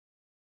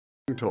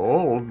to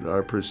old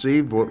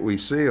perceive what we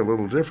see a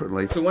little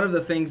differently. So one of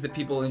the things that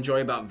people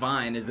enjoy about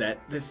Vine is that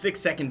the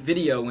 6-second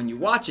video, when you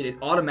watch it, it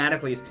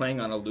automatically is playing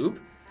on a loop.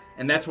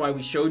 And that's why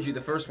we showed you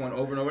the first one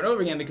over and over and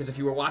over again, because if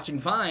you were watching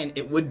Vine,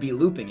 it would be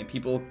looping, and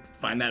people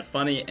find that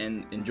funny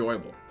and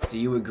enjoyable. Do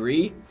you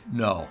agree?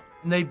 No.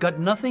 They've got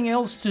nothing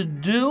else to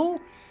do?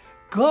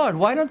 God,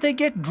 why don't they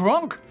get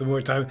drunk? The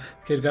more time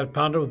the kid got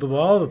pounded with the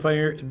ball, the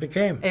funnier it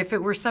became. If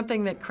it were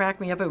something that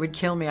cracked me up, it would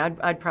kill me.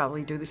 I'd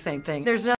probably do the same thing. There's